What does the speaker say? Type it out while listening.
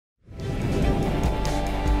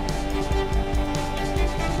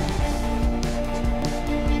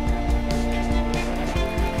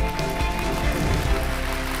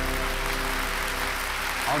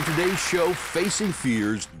today's show, facing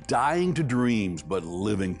fears, dying to dreams, but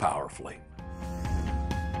living powerfully.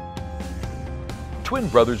 Twin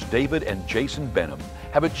brothers David and Jason Benham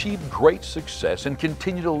have achieved great success and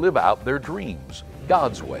continue to live out their dreams,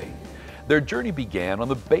 God's way. Their journey began on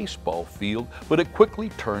the baseball field, but it quickly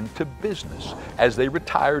turned to business as they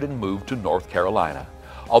retired and moved to North Carolina.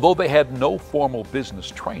 Although they had no formal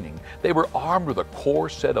business training, they were armed with a core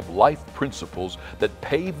set of life principles that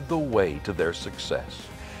paved the way to their success.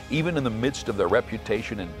 Even in the midst of their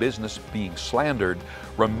reputation and business being slandered,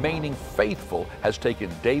 remaining faithful has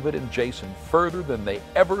taken David and Jason further than they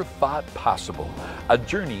ever thought possible, a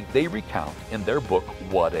journey they recount in their book,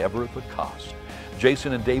 Whatever the Cost.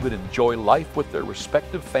 Jason and David enjoy life with their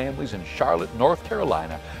respective families in Charlotte, North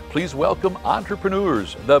Carolina. Please welcome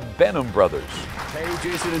entrepreneurs, the Benham brothers. Hey,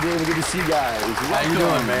 Jason and David, good to see you guys. How you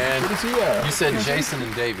doing, man? Good to see you. You said Jason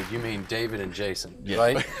and David. You mean David and Jason,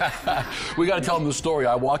 right? We got to tell them the story.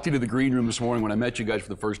 I walked into the green room this morning when I met you guys for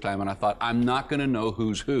the first time, and I thought, I'm not going to know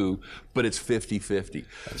who's who, but it's 50-50.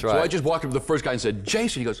 That's right. So I just walked up to the first guy and said,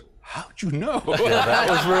 Jason. He goes, how'd you know? Yeah, that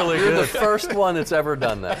was really good. You're the first one that's ever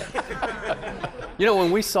done that. You know,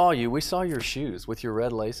 when we saw you, we saw your shoes with your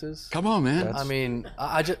red laces. Come on, man. I mean,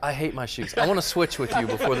 I hate my shoes. I want to switch with you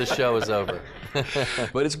before the show is over.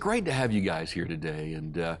 But it's great to have you guys here today,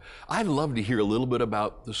 and I'd love to hear a little bit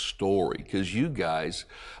about the story, because you guys,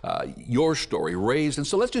 your story, raised, and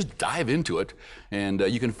so let's just dive into it, and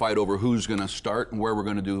you can fight over who's going to start and where we're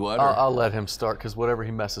going to do what. I'll let him start, because whatever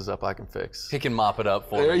he messes up, I can fix. He can mop it up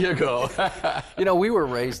for me. There you go. You know, we were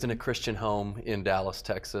raised in a Christian home in Dallas,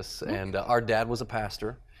 Texas, and our dad was a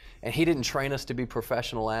pastor, and he didn't train us to be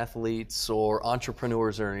professional athletes or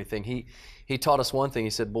entrepreneurs or anything. He taught us one thing. He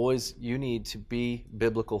said, boys, you need to be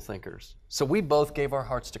biblical thinkers. So we both gave our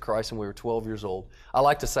hearts to Christ when we were 12 years old. I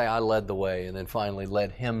like to say I led the way and then finally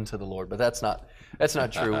led him to the Lord, but that's not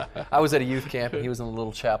true. I was at a youth camp, and he was in a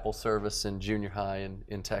little chapel service in junior high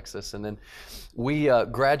in Texas. And then we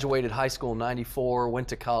graduated high school in 94, went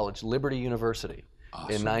to college, Liberty University.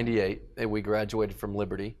 Awesome. In 98, and we graduated from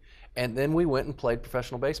Liberty. And then we went and played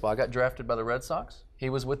professional baseball. I got drafted by the Red Sox. He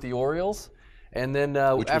was with the Orioles. And then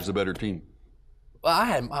which was the better team?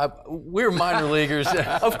 We were minor leaguers.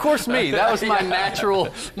 Of course, me. That was my natural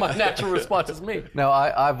response is me. No,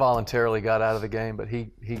 I voluntarily got out of the game, but he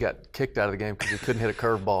got kicked out of the game because he couldn't hit a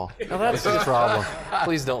curveball. Now that's the problem.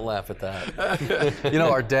 Please don't laugh at that. You know,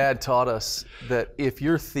 our dad taught us that if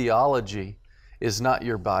your theology is not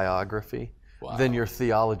your biography, wow, then your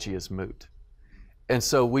theology is moot. And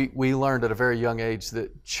so we learned at a very young age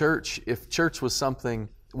that if church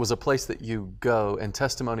was a place that you go and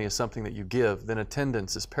testimony is something that you give, then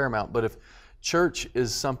attendance is paramount. But if church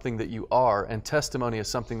is something that you are and testimony is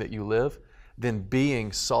something that you live, then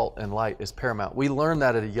being salt and light is paramount. We learned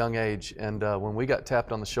that at a young age, and when we got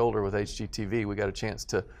tapped on the shoulder with HGTV, we got a chance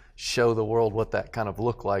to show the world what that kind of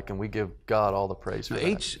looked like, and we give God all the praise for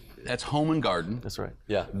that. That's Home and Garden. That's right.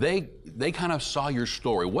 Yeah. They kind of saw your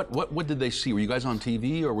story. What did they see? Were you guys on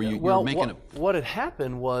TV, or were you, well, you were making it? What had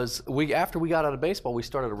happened was after we got out of baseball, we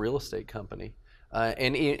started a real estate company,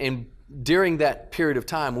 and during that period of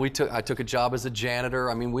time, I took a job as a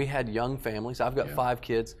janitor. I mean, we had young families. I've got 5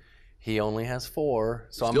 kids. He only has 4,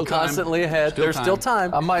 so I'm constantly ahead. There's still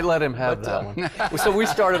time. I might let him have that one. So we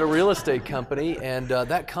started a real estate company, and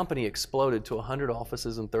that company exploded to 100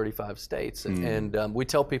 offices in 35 states. And we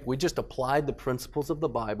tell people we just applied the principles of the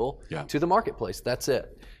Bible to the marketplace. That's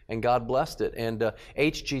it. And God blessed it. And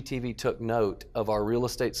HGTV took note of our real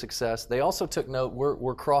estate success. They also took note,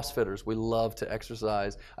 we're CrossFitters. We love to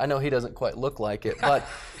exercise. I know he doesn't quite look like it, but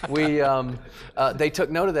they took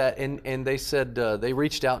note of that, and they said they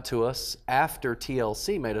reached out to us after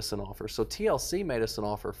TLC made us an offer. So TLC made us an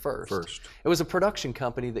offer first. It was a production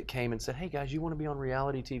company that came and said, hey guys, you want to be on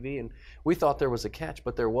reality TV? And we thought there was a catch,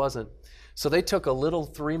 but there wasn't. So they took a little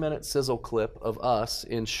 3-minute sizzle clip of us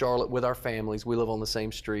in Charlotte with our families. We live on the same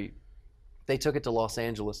street. They took it to Los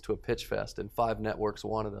Angeles to a pitch fest, and 5 networks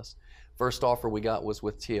wanted us. First offer we got was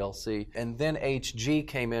with TLC. And then HG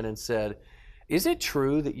came in and said, is it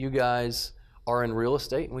true that you guys are in real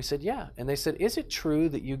estate? And we said, yeah. And they said, is it true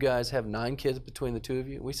that you guys have 9 kids between the 2 of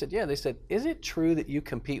you? We said, yeah. They said, is it true that you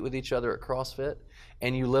compete with each other at CrossFit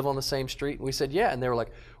and you live on the same street? And we said, yeah. And they were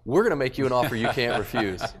like, we're going to make you an offer you can't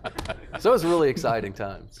refuse. So it was really exciting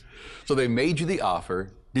times. So they made you the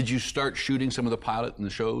offer. Did you start shooting some of the pilot and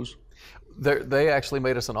the shows? They actually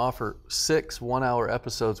made us an offer, 6 1-hour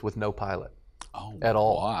episodes with no pilot at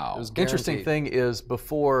all. Wow. It was interesting thing is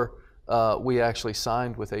before we actually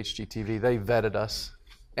signed with HGTV, they vetted us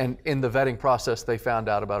And in the vetting process, they found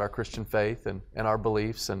out about our Christian faith and our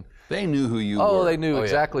beliefs. And they knew who you were. Oh, they knew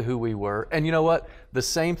exactly who we were. And you know what? The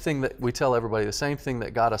same thing that we tell everybody, the same thing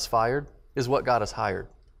that got us fired is what got us hired.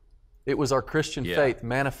 It was our Christian faith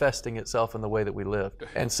manifesting itself in the way that we lived.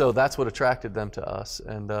 And so that's what attracted them to us.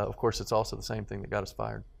 And of course, it's also the same thing that got us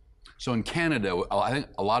fired. So in Canada, I think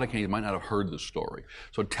a lot of Canadians might not have heard the story.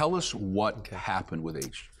 So tell us what happened with Home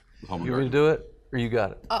and You want me Garden. to do it? Or you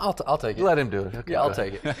got it? I'll take it. Let him do it. Okay, Yeah, I'll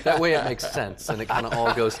take it. That way it makes sense and it kind of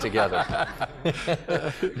all goes together.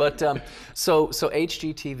 But so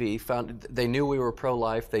HGTV found, they knew we were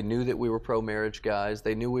pro-life, they knew that we were pro-marriage guys,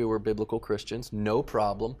 they knew we were biblical Christians, no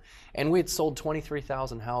problem. And we had sold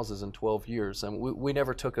 23,000 houses in 12 years. And we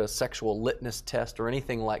never took a sexual litmus test or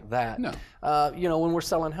anything like that. No. When we're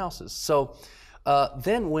selling houses. So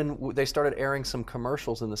then when they started airing some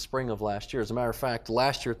commercials in the spring of last year, as a matter of fact,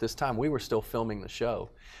 last year at this time, we were still filming the show.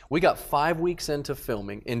 We got 5 weeks into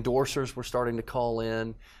filming. Endorsers were starting to call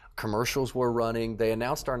in. Commercials were running. They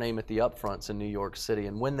announced our name at the upfronts in New York City.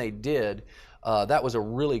 And when they did, that was a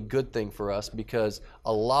really good thing for us because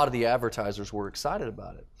a lot of the advertisers were excited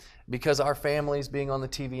about it. Because our families being on the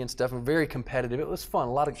TV and stuff, and very competitive. It was fun,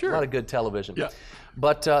 a lot of good television. Yeah.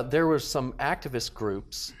 But there were some activist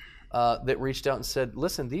groups that reached out and said,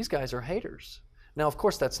 listen, these guys are haters. Now, of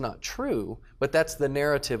course, that's not true, but that's the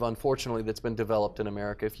narrative, unfortunately, that's been developed in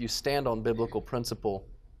America. If you stand on biblical principle,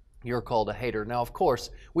 you're called a hater. Now, of course,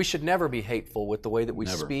 we should never be hateful with the way that we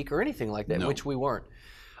speak or anything like that, which we weren't.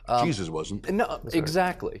 Jesus wasn't. No,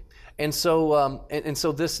 exactly. And so,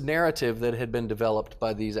 so this narrative that had been developed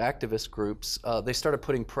by these activist groups, they started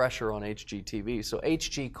putting pressure on HGTV. So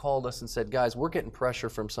HG called us and said, guys, we're getting pressure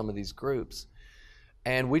from some of these groups.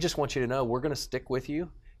 And we just want you to know we're going to stick with you.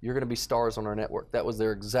 You're going to be stars on our network. That was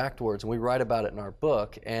their exact words, and we write about it in our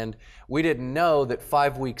book. And we didn't know that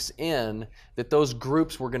 5 weeks in that those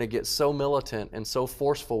groups were going to get so militant and so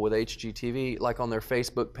forceful with HGTV, like on their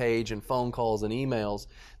Facebook page and phone calls and emails,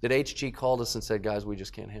 that HG called us and said, guys, we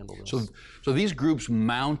just can't handle this. So these groups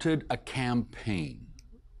mounted a campaign,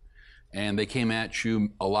 and they came at you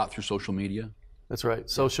a lot through social media? That's right,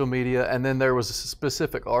 social media. And then there was a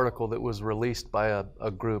specific article that was released by a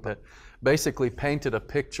group that basically painted a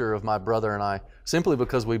picture of my brother and I, simply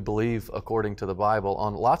because we believe according to the Bible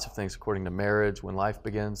on lots of things, according to marriage, when life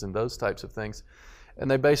begins, and those types of things.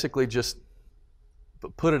 And they basically just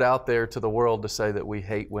put it out there to the world to say that we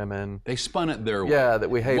hate women. They spun it their way. Yeah, that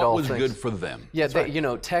we hate all things. What was good for them? Yeah,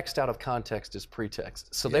 text out of context is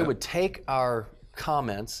pretext. So they would take our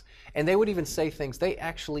comments, and they would even say things. They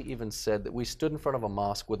actually even said that we stood in front of a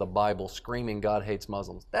mosque with a Bible screaming, God hates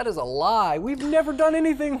Muslims. That is a lie. We've never done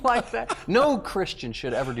anything like that. No Christian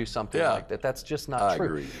should ever do something like that. That's just not true.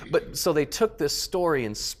 Agree. But so they took this story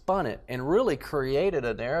and spun it and really created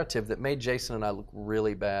a narrative that made Jason and I look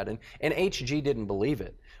really bad. And HG didn't believe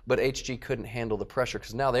it. But HG couldn't handle the pressure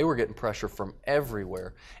because now they were getting pressure from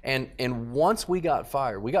everywhere. And once we got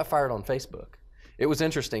fired on Facebook. It was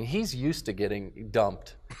interesting. He's used to getting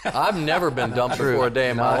dumped. I've never been dumped before a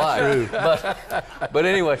day in my life. But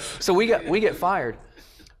anyway, so we get fired.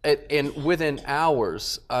 And within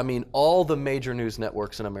hours, I mean, all the major news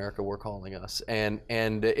networks in America were calling us. And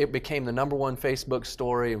it became the #1 Facebook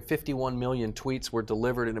story, and 51 million tweets were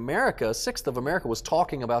delivered in America. A sixth of America was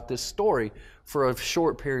talking about this story for a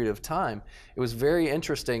short period of time. It was very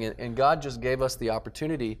interesting, and God just gave us the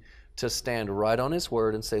opportunity to stand right on His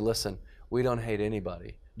word and say, listen, we don't hate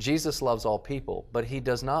anybody. Jesus loves all people, but He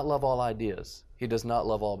does not love all ideas. He does not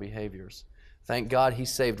love all behaviors. Thank God He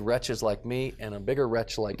saved wretches like me and a bigger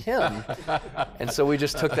wretch like him. And so we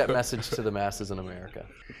just took that message to the masses in America.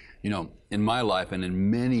 You know, in my life and in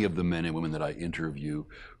many of the men and women that I interview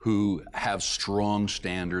who have strong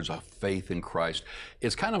standards of faith in Christ,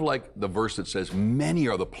 it's kind of like the verse that says, many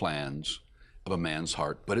are the plans of a man's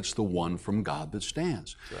heart, but it's the one from God that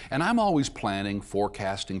stands. Right. And I'm always planning,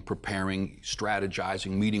 forecasting, preparing,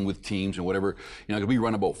 strategizing, meeting with teams and whatever, you know, we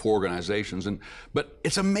run about 4 organizations. But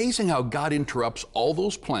it's amazing how God interrupts all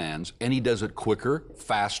those plans, and He does it quicker,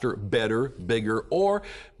 faster, better, bigger, or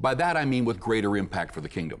by that I mean with greater impact for the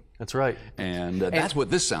kingdom. That's right. And that's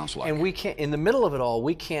what this sounds like. And we can't, in the middle of it all,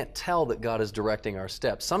 we can't tell that God is directing our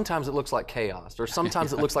steps. Sometimes it looks like chaos, or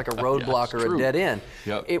sometimes it looks like a roadblock or a dead end.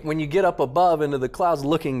 Yep. When you get up above into the clouds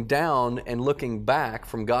looking down and looking back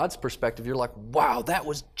from God's perspective, you're like, wow, that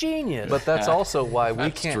was genius. But that's also why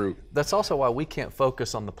we can't. True. That's also why we can't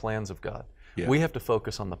focus on the plans of God. Yeah. We have to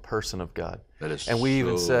focus on the person of God. That is and we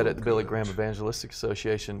even so said at the Billy good. Graham Evangelistic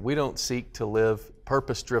Association, we don't seek to live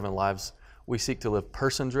purpose-driven lives. We seek to live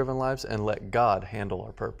person-driven lives and let God handle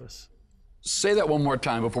our purpose. Say that one more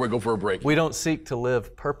time before we go for a break. We don't seek to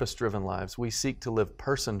live purpose-driven lives. We seek to live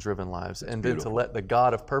person-driven lives, and then to beautiful. let the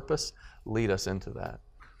God of purpose lead us into that.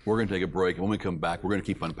 We're going to take a break, and when we come back, we're going to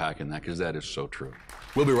keep unpacking that because that is so true.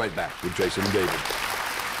 We'll be right back with Jason and David.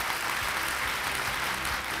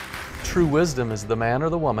 True wisdom is the man or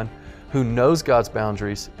the woman who knows God's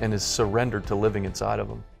boundaries and is surrendered to living inside of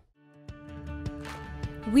them.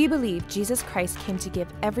 We believe Jesus Christ came to give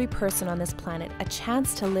every person on this planet a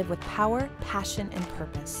chance to live with power, passion, and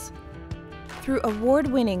purpose. Through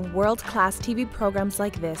award-winning, world-class TV programs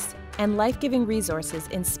like this and life-giving resources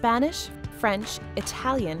in Spanish, French,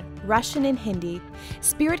 Italian, Russian, and Hindi,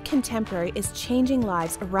 Spirit Contemporary is changing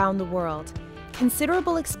lives around the world.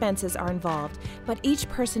 Considerable expenses are involved, but each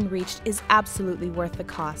person reached is absolutely worth the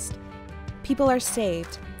cost. People are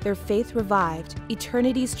saved, their faith revived,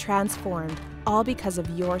 eternities transformed, all because of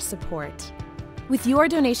your support. With your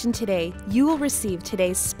donation today, you will receive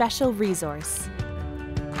today's special resource.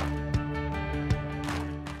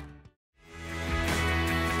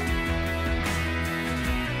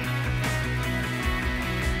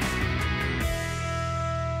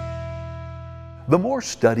 The more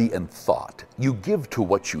study and thought you give to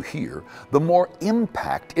what you hear, the more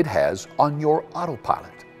impact it has on your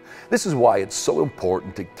autopilot. This is why it's so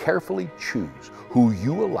important to carefully choose who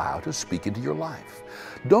you allow to speak into your life.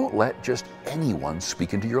 Don't let just anyone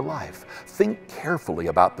speak into your life. Think carefully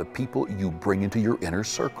about the people you bring into your inner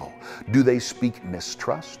circle. Do they speak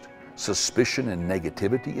mistrust, suspicion, and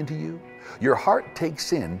negativity into you? Your heart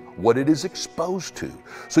takes in what it is exposed to,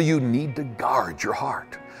 so you need to guard your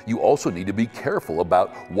heart. You also need to be careful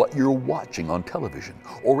about what you're watching on television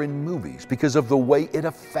or in movies because of the way it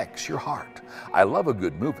affects your heart. I love a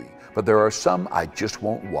good movie, but there are some I just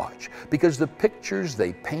won't watch because the pictures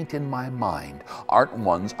they paint in my mind aren't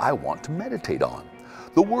ones I want to meditate on.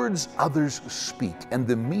 The words others speak and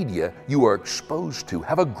the media you are exposed to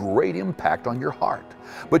have a great impact on your heart,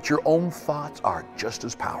 but your own thoughts are just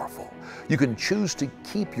as powerful. You can choose to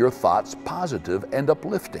keep your thoughts positive and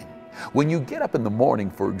uplifting. When you get up in the morning,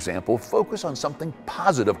 for example, focus on something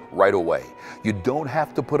positive right away. You don't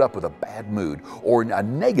have to put up with a bad mood or a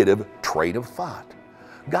negative train of thought.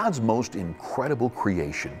 God's most incredible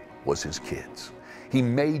creation was His kids. He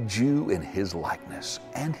made you in His likeness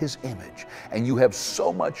and His image, and you have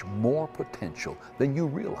so much more potential than you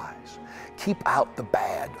realize. Keep out the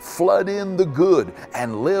bad, flood in the good,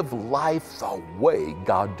 and live life the way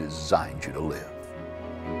God designed you to live.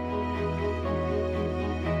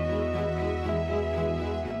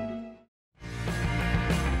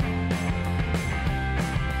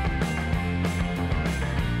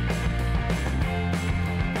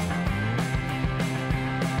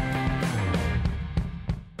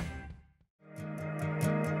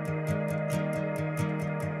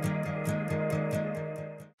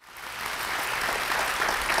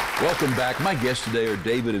 Welcome back. My guests today are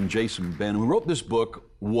David and Jason Benham, who wrote this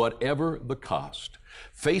book, Whatever the Cost: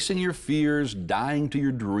 Facing Your Fears, Dying to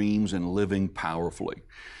Your Dreams, and Living Powerfully.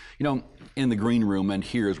 You know, in the green room and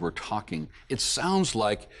here as we're talking, it sounds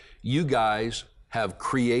like you guys have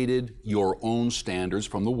created your own standards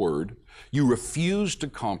from the Word. You refuse to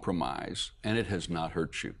compromise, and it has not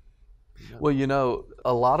hurt you. Well, you know,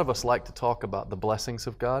 a lot of us like to talk about the blessings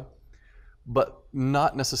of God, but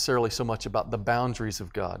not necessarily so much about the boundaries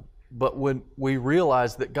of God. But when we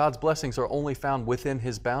realize that God's blessings are only found within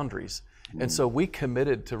His boundaries. And so we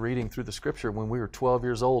committed to reading through the Scripture when we were 12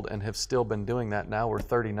 years old and have still been doing that. Now we're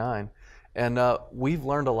 39. And we've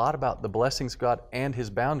learned a lot about the blessings of God and His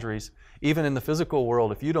boundaries. Even in the physical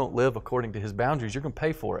world, if you don't live according to His boundaries, you're going to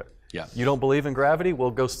pay for it. Yeah. You don't believe in gravity? Well,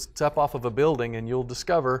 go step off of a building and you'll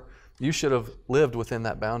discover you should have lived within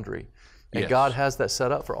that boundary. And Yes. God has that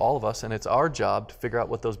set up for all of us, and it's our job to figure out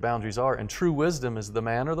what those boundaries are. And true wisdom is the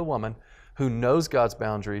man or the woman who knows God's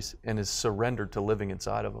boundaries and is surrendered to living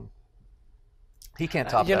inside of them. He can't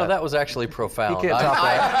top that. You know, that was actually profound. He can't top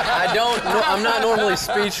that. I don't. I'm not normally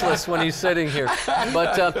speechless when he's sitting here,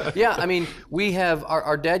 but yeah, I mean, we have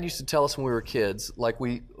our dad used to tell us when we were kids, like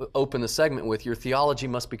we opened the segment with, your theology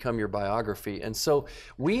must become your biography, and so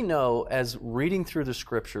we know as reading through the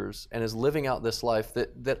Scriptures and as living out this life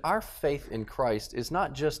that our faith in Christ is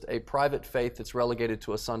not just a private faith that's relegated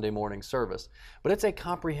to a Sunday morning service, but it's a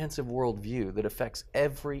comprehensive worldview that affects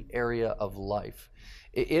every area of life.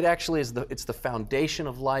 It actually is it's the foundation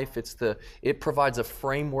of life. It provides a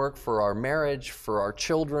framework for our marriage, for our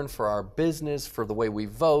children, for our business, for the way we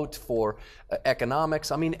vote, for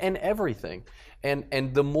economics, I mean, and everything.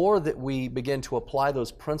 And the more that we begin to apply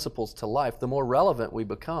those principles to life, the more relevant we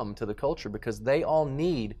become to the culture, because they all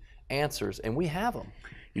need answers, and we have them.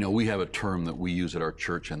 You know, we have a term that we use at our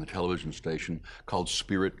church and the television station called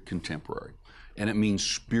spirit contemporary. And it means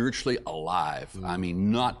spiritually alive. I mean,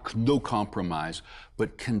 no compromise,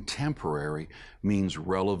 but contemporary means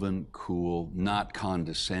relevant, cool, not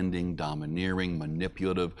condescending, domineering,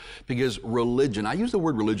 manipulative. Because religion, I use the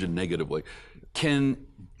word religion negatively, can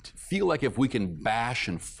feel like if we can bash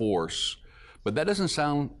and force, but that doesn't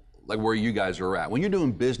sound like where you guys are at. When you're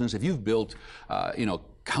doing business, if you've built,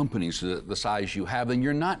 companies the size you have, then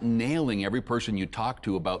you're not nailing every person you talk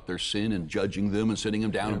to about their sin and judging them and sitting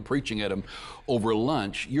them down and preaching at them over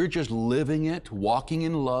lunch. You're just living it, walking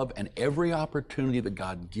in love, and every opportunity that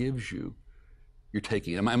God gives you, you're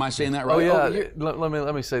taking it. Am I saying that right? Oh yeah.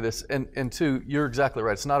 Let me say this, and two, you're exactly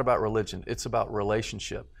right. It's not about religion. It's about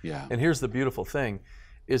relationship. Yeah. And here's the beautiful thing,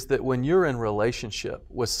 is that when you're in relationship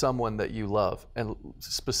with someone that you love, and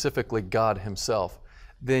specifically God Himself,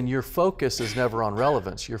 then your focus is never on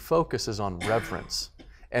relevance. Your focus is on reverence.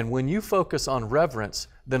 And when you focus on reverence,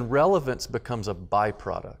 then relevance becomes a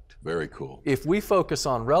byproduct. Very cool. If we focus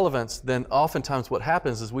on relevance, then oftentimes what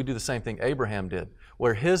happens is we do the same thing Abraham did,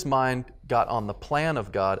 where his mind got on the plan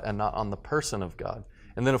of God and not on the person of God.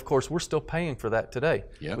 And then, of course, we're still paying for that today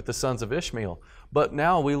with the sons of Ishmael. But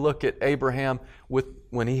now we look at Abraham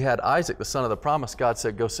when he had Isaac, the son of the promise. God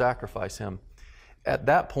said, go sacrifice him. At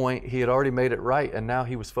that point, he had already made it right, and now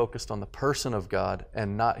he was focused on the person of God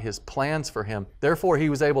and not his plans for him. Therefore,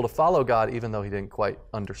 he was able to follow God even though he didn't quite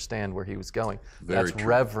understand where he was going. That's true.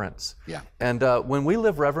 Reverence. Yeah. And when we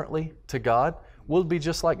live reverently to God, we'll be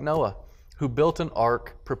just like Noah, who built an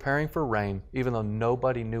ark preparing for rain, even though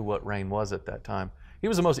nobody knew what rain was at that time. He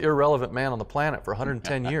was the most irrelevant man on the planet for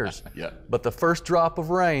 110 years. Yeah. But the first drop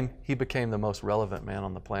of rain, he became the most relevant man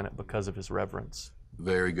on the planet because of his reverence.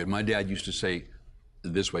 Very good. My dad used to say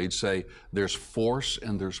this way, he'd say, there's force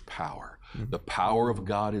and there's power. The power of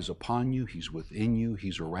God is upon you. He's within you.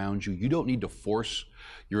 He's around you. You don't need to force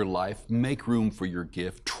your life. Make room for your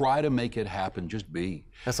gift. Try to make it happen. Just be.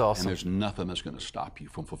 That's awesome. And there's nothing that's going to stop you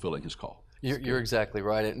from fulfilling His call. You're exactly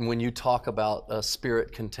right. And when you talk about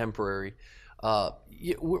spirit contemporary,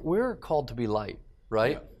 we're called to be light,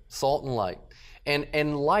 right? Yeah. Salt and light.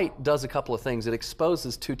 And light does a couple of things. It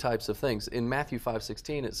exposes two types of things. In Matthew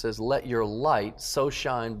 5:16, it says, let your light so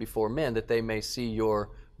shine before men that they may see your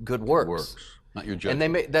good works. Not your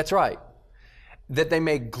judgment. That's right. That they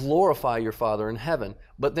may glorify your Father in heaven.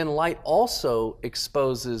 But then light also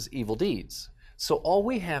exposes evil deeds. So all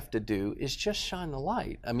we have to do is just shine the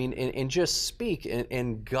light. I mean, and just speak,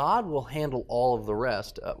 and God will handle all of the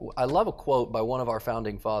rest. I love a quote by one of our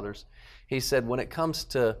founding fathers. He said, when it comes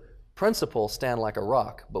to principle, stand like a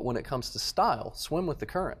rock, but when it comes to style, swim with the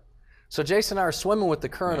current. So Jason and I are swimming with the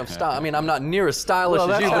current of style. I mean, I'm not near as stylish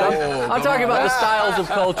as you, but I'm talking about the styles of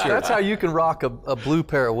culture. That's how you can rock a blue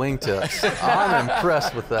pair of wingtips. I'm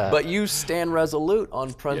impressed with that. But you stand resolute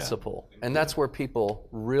on principle. Yeah. And that's where people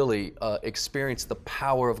really experience the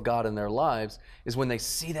power of God in their lives, is when they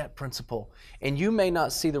see that principle. And you may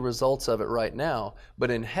not see the results of it right now,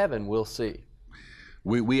 but in heaven we'll see.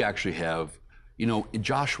 We actually have, in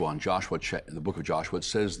Joshua, the book of Joshua, it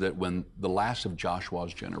says that when the last of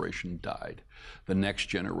Joshua's generation died, the next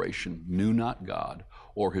generation knew not God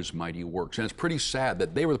or His mighty works. And it's pretty sad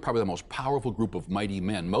that they were probably the most powerful group of mighty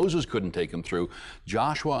men. Moses couldn't take them through.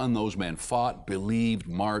 Joshua and those men fought, believed,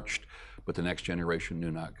 marched, but the next generation knew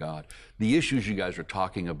not God. The issues you guys are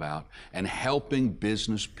talking about and helping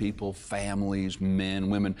business people, families, men,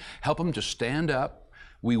 women, help them to stand up.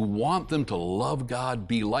 We want them to love God,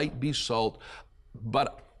 be light, be salt.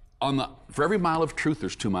 But for every mile of truth,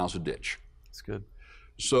 there's 2 miles of ditch. That's good.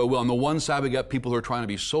 So on the one side, we got people who are trying to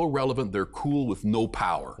be so relevant, they're cool with no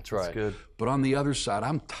power. That's right. That's good. But on the other side,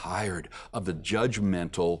 I'm tired of the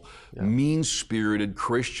judgmental, mean-spirited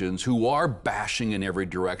Christians who are bashing in every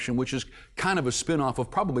direction, which is kind of a spin-off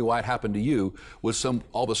of probably why it happened to you with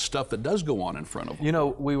all the stuff that does go on in front of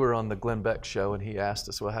them. We were on the Glenn Beck show, and he asked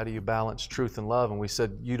us, well, how do you balance truth and love? And we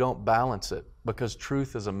said, you don't balance it, because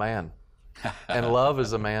truth is a man. And love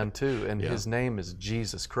is a man too, and His name is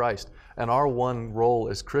Jesus Christ. And our one role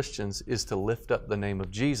as Christians is to lift up the name of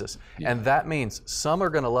Jesus. And that means some are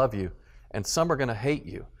going to love you and some are going to hate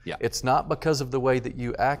you. It's not because of the way that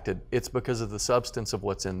you acted, it's because of the substance of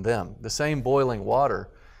what's in them. The same boiling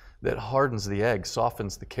water that hardens the egg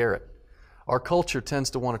softens the carrot. Our culture tends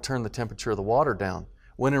to want to turn the temperature of the water down,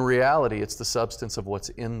 when in reality it's the substance of what's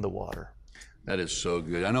in the water. That is so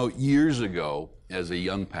good. I know years ago, as a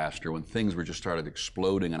young pastor, when things were just started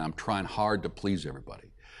exploding and I'm trying hard to please everybody,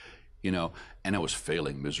 you know, and I was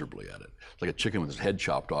failing miserably at it. Like a chicken with his head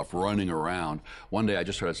chopped off, running around. One day I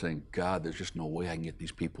just started saying, God, there's just no way I can get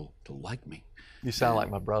these people to like me. You sound like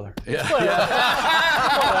my brother. Yeah.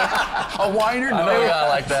 A whiner? No. I know a guy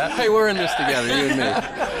like that. Hey, we're in this together, you and me.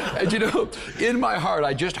 And you know, in my heart,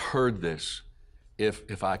 I just heard this.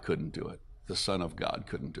 If I couldn't do it, the Son of God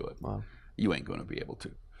couldn't do it, wow, you ain't going to be able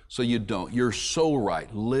to. So you don't. You're so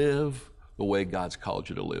right. Live the way God's called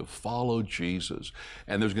you to live. Follow Jesus.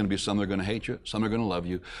 And there's going to be some that are going to hate you, some are going to love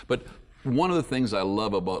you. But one of the things I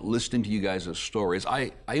love about listening to you guys' stories,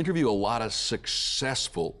 I interview a lot of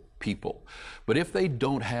successful people. But if they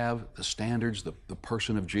don't have the standards, the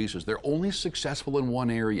person of Jesus, they're only successful in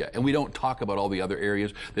one area. And we don't talk about all the other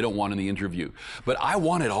areas they don't want in the interview. But I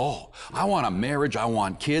want it all. I want a marriage. I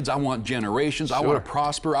want kids. I want generations. Sure. I want to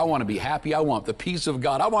prosper. I want to be happy. I want the peace of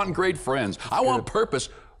God. I want great friends. I want purpose.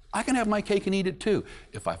 I can have my cake and eat it too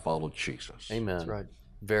if I follow Jesus. Amen. That's right.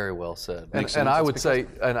 Very well said. And I would say,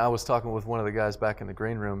 and I was talking with one of the guys back in the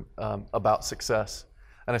green room about success.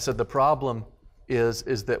 And I said, the problem is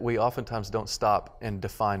that we oftentimes don't stop and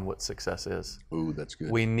define what success is. Ooh, that's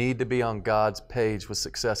good. We need to be on God's page with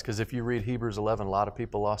success, because if you read Hebrews 11, a lot of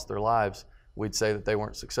people lost their lives. We'd say that they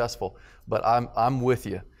weren't successful. But I'm with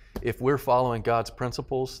you. If we're following God's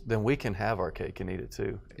principles, then we can have our cake and eat it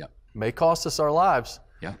too. Yeah. May cost us our lives.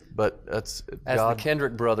 Yeah. But that's As God. the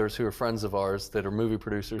Kendrick brothers, who are friends of ours that are movie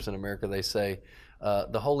producers in America, they say,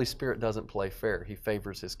 the Holy Spirit doesn't play fair. He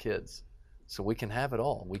favors his kids. So we can have it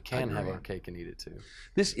all. We can have our cake and eat it too.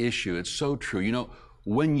 This issue, it's so true. You know,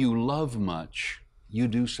 when you love much, you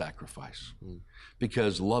do sacrifice.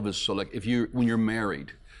 Because love is so, like when you're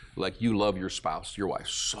married, like you love your spouse, your wife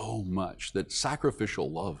so much that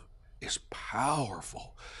sacrificial love is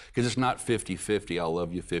powerful. Because it's not 50-50, I'll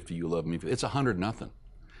love you 50, you love me 50. It's 100-0.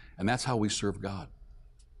 And that's how we serve God.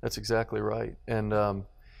 That's exactly right. And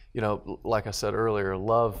you know, like I said earlier,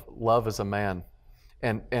 love is a man.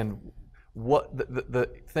 And what the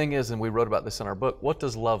thing is, and we wrote about this in our book, what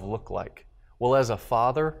does love look like? Well, as a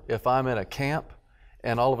father, if I'm in a camp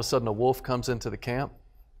and all of a sudden a wolf comes into the camp,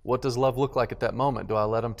 what does love look like at that moment? Do I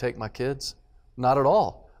let him take my kids? Not at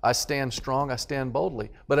all. I stand strong, I stand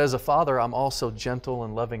boldly. But as a father, I'm also gentle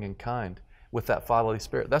and loving and kind with that fatherly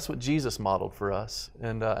spirit. That's what Jesus modeled for us.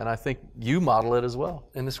 And I think you model it as well.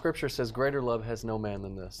 And the scripture says, greater love has no man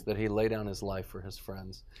than this, that he lay down his life for his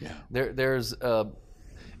friends. Yeah.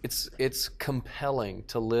 It's compelling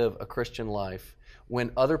to live a Christian life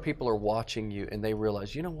when other people are watching you and they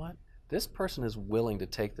realize, you know what? This person is willing to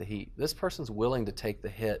take the heat. This person's willing to take the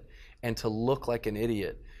hit and to look like an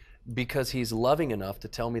idiot because he's loving enough to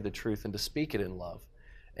tell me the truth and to speak it in love.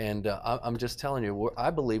 And I'm just telling you, I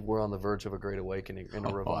believe we're on the verge of a great awakening and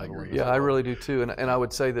a revival. Yeah, I really do too. And I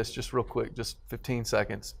would say this just real quick, just 15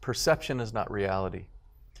 seconds. Perception is not reality.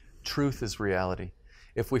 Truth is reality.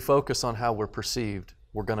 If we focus on how we're perceived,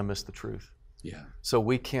 we're going to miss the truth. Yeah. So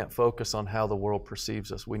we can't focus on how the world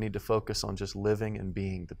perceives us. We need to focus on just living and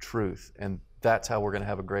being the truth. And that's how we're going to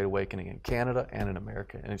have a great awakening in Canada and in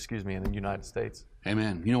America, and in the United States.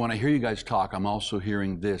 Amen. You know, when I hear you guys talk, I'm also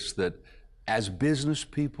hearing this, that as business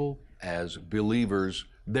people, as believers,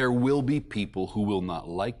 there will be people who will not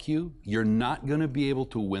like you. You're not going to be able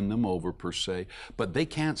to win them over per se, but they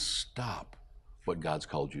can't stop what God's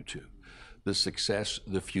called you to. The success,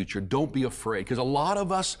 the future. Don't be afraid, because a lot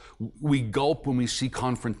of us, we gulp when we see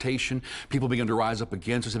confrontation. People begin to rise up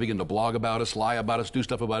against us. They begin to blog about us, lie about us, do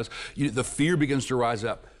stuff about us. The fear begins to rise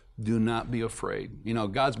up. Do not be afraid. You know,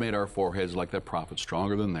 God's made our foreheads like that prophet,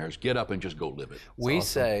 stronger than theirs. Get up and just go live it. We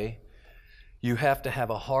say you have to have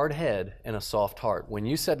a hard head and a soft heart. When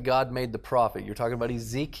you said God made the prophet, you're talking about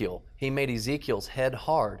Ezekiel. He made Ezekiel's head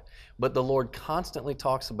hard. But the Lord constantly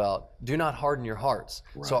talks about, do not harden your hearts.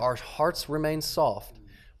 Right. So our hearts remain soft,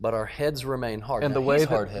 but our heads remain hard. And now,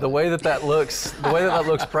 the way that looks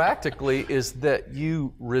practically is that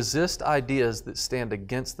you resist ideas that stand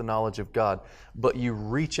against the knowledge of God, but you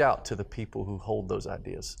reach out to the people who hold those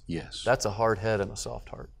ideas. Yes. That's a hard head and a soft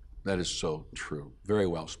heart. That is so true. Very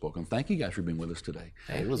well spoken. Thank you guys for being with us today.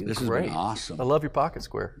 Hey, this has great. been awesome. I love your pocket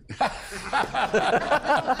square. And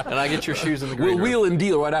I get your shoes in the green room. We'll wheel and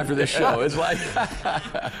deal right after this show. It's like,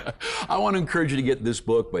 I want to encourage you to get this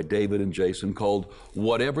book by David and Jason called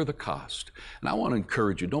Whatever the Cost. And I want to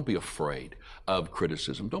encourage you, don't be afraid of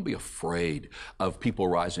criticism. Don't be afraid of people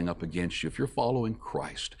rising up against you. If you're following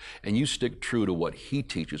Christ and you stick true to what He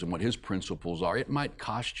teaches and what His principles are, it might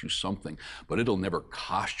cost you something, but it'll never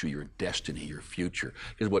cost you your destiny, your future.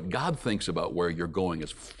 Because what God thinks about where you're going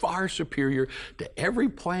is far superior to every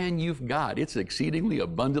plan you've got. It's exceedingly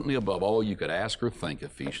abundantly above all you could ask or think,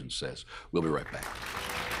 Ephesians says. We'll be right back.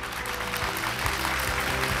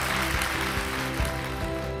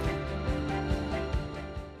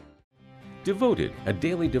 Devoted, a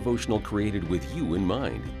daily devotional created with you in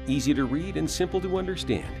mind. Easy to read and simple to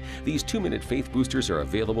understand. These 2-minute faith boosters are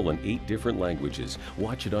available in 8 different languages.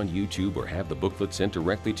 Watch it on YouTube or have the booklet sent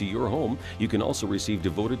directly to your home. You can also receive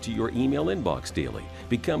Devoted to your email inbox daily.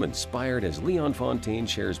 Become inspired as Leon Fontaine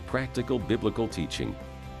shares practical biblical teaching.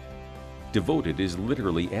 Devoted is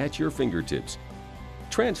literally at your fingertips.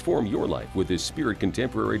 Transform your life with this Spirit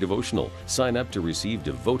Contemporary devotional. Sign up to receive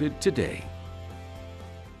Devoted today.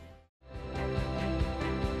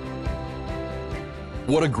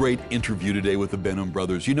 What a great interview today with the Benham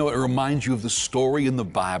brothers. You know, it reminds you of the story in the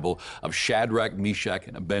Bible of Shadrach, Meshach,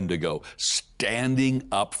 and Abednego standing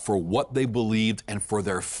up for what they believed and for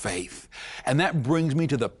their faith. And that brings me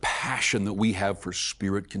to the passion that we have for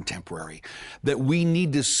Spirit Contemporary, that we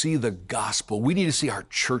need to see the gospel. We need to see our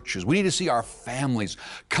churches. We need to see our families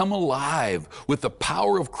come alive with the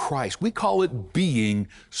power of Christ. We call it being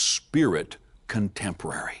Spirit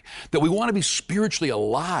Contemporary, that we want to be spiritually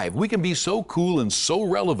alive. We can be so cool and so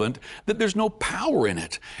relevant that there's no power in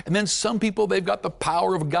it. And then some people, they've got the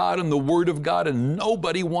power of God and the Word of God, and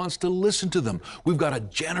nobody wants to listen to them. We've got a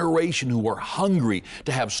generation who are hungry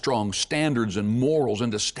to have strong standards and morals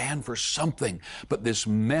and to stand for something. But this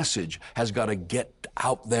message has got to get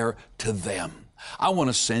out there to them. I want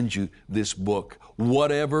to send you this book,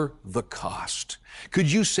 Whatever the Cost.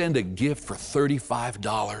 Could you send a gift for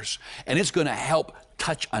 $35? And it's going to help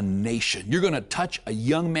touch a nation. You're going to touch a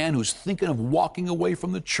young man who's thinking of walking away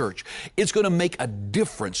from the church. It's going to make a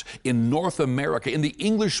difference in North America, in the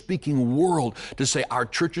English-speaking world, to say our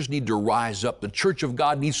churches need to rise up. The Church of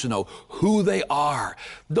God needs to know who they are.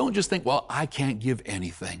 Don't just think, well, I can't give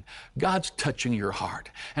anything. God's touching your heart.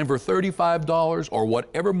 And for $35 or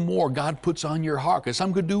whatever more God puts on your heart, because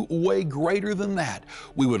some could do way greater than that,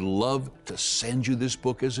 we would love to send you this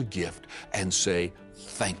book as a gift and say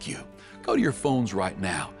thank you. Go to your phones right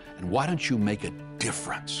now, and why don't you make a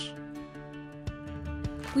difference?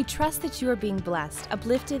 We trust that you are being blessed,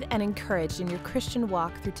 uplifted, and encouraged in your Christian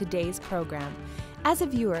walk through today's program. As a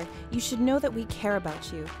viewer, you should know that we care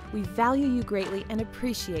about you. We value you greatly and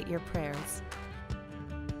appreciate your prayers.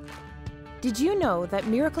 Did you know that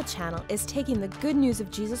Miracle Channel is taking the good news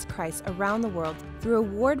of Jesus Christ around the world through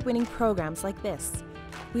award-winning programs like this?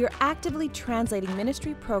 We are actively translating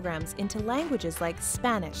ministry programs into languages like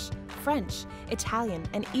Spanish, French, Italian,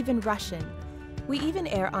 and even Russian. We even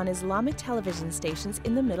air on Islamic television stations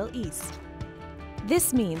in the Middle East.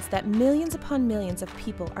 This means that millions upon millions of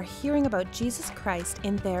people are hearing about Jesus Christ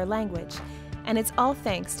in their language, and it's all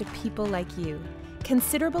thanks to people like you.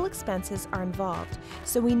 Considerable expenses are involved,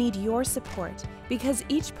 so we need your support, because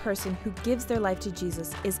each person who gives their life to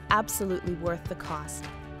Jesus is absolutely worth the cost.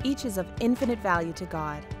 Each is of infinite value to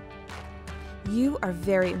God. You are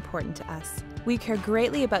very important to us. We care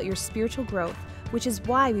greatly about your spiritual growth, which is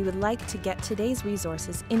why we would like to get today's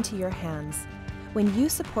resources into your hands. When you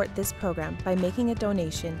support this program by making a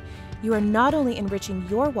donation, you are not only enriching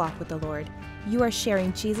your walk with the Lord, you are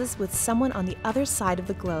sharing Jesus with someone on the other side of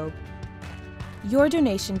the globe. Your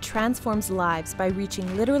donation transforms lives by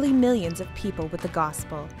reaching literally millions of people with the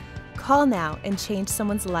gospel. Call now and change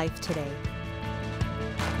someone's life today.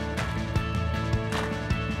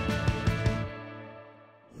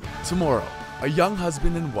 Tomorrow, a young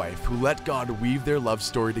husband and wife who let God weave their love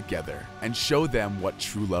story together and show them what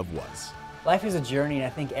true love was. Life is a journey, and I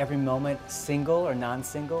think every moment, single or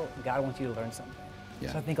non-single, God wants you to learn something.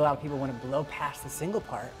 Yeah. So I think a lot of people want to blow past the single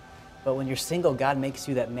part, but when you're single, God makes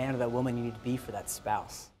you that man or that woman you need to be for that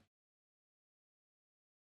spouse.